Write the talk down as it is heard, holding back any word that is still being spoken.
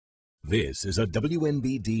This is a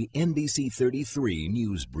WNBD NBC 33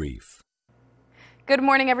 News Brief. Good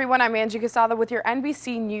morning, everyone. I'm Angie Casada with your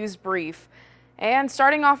NBC News Brief. And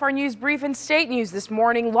starting off our news brief in state news this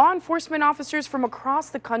morning, law enforcement officers from across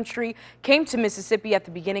the country came to Mississippi at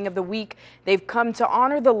the beginning of the week. They've come to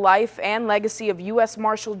honor the life and legacy of U.S.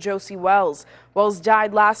 Marshal Josie Wells. Wells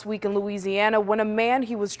died last week in Louisiana when a man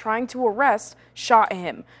he was trying to arrest shot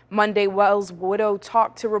him. Monday, Wells' widow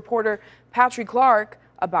talked to reporter Patrick Clark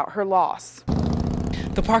about her loss.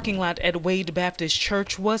 The parking lot at Wade Baptist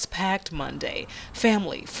Church was packed Monday.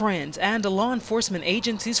 Family, friends, and law enforcement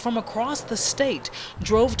agencies from across the state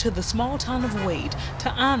drove to the small town of Wade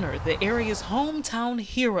to honor the area's hometown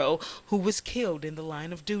hero who was killed in the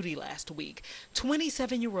line of duty last week,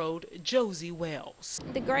 27-year-old Josie Wells.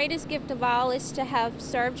 The greatest gift of all is to have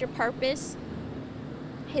served your purpose.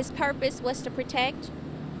 His purpose was to protect.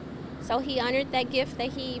 So he honored that gift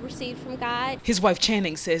that he received from God. His wife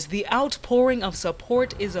Channing says the outpouring of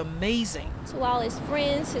support is amazing. To all his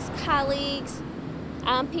friends, his colleagues,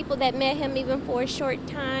 people that met him even for a short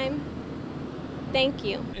time, thank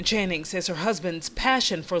you. Channing says her husband's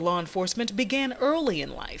passion for law enforcement began early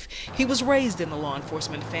in life. He was raised in a law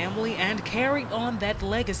enforcement family and carried on that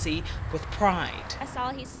legacy with pride. That's all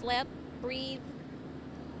he slept, breathed,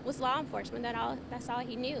 was law enforcement. That's all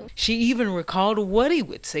he knew. She even recalled what he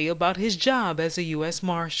would say about his job as a U.S.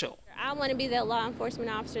 Marshal. I want to be that law enforcement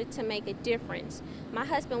officer to make a difference. My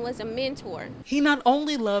husband was a mentor. He not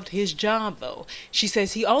only loved his job, though. She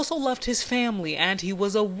says he also loved his family, and he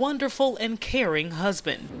was a wonderful and caring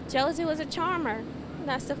husband. Josie was a charmer.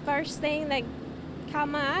 That's the first thing that caught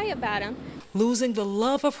my eye about him. Losing the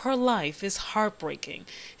love of her life is heartbreaking,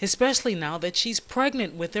 especially now that she's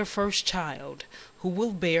pregnant with their first child, who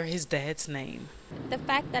will bear his dad's name. The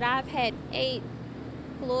fact that I've had 8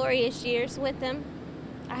 glorious years with him,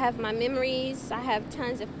 I have my memories, I have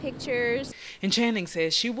tons of pictures. And Channing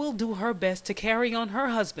says she will do her best to carry on her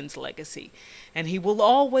husband's legacy, and he will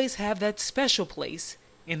always have that special place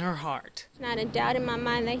in her heart. Not a doubt in my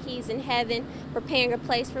mind that he's in heaven preparing a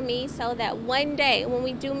place for me so that one day when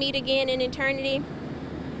we do meet again in eternity,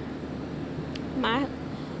 my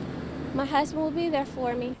husband will be there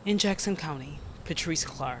for me. In Jackson County, Patrice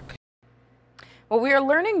Clark. Well, we are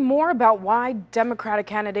learning more about why Democratic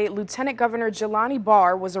candidate Lieutenant Governor Jelani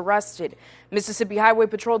Barr was arrested. Mississippi Highway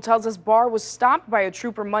Patrol tells us Barr was stopped by a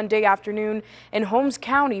trooper Monday afternoon in Holmes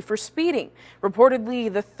County for speeding.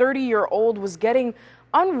 Reportedly, the 30-year-old was getting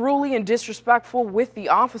unruly and disrespectful with the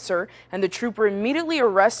officer, and the trooper immediately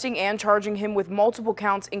arresting and charging him with multiple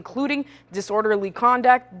counts, including disorderly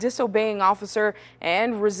conduct, disobeying officer,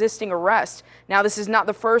 and resisting arrest. Now, this is not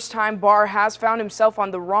the first time Barr has found himself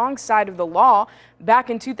on the wrong side of the law. Back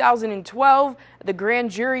in 2012, the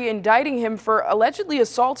grand jury indicting him for allegedly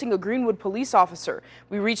assaulting a Greenwood police officer.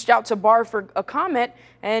 We reached out to Barr for a comment,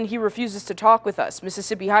 and he refuses to talk with us.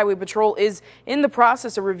 Mississippi Highway Patrol is in the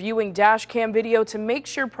process of reviewing dash cam video to make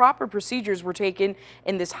sure proper procedures were taken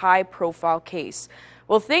in this high-profile case.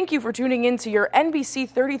 Well, thank you for tuning in to your NBC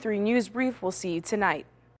 33 News Brief. We'll see you tonight.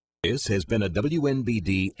 This has been a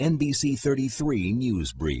WNBD NBC 33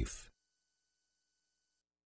 News Brief.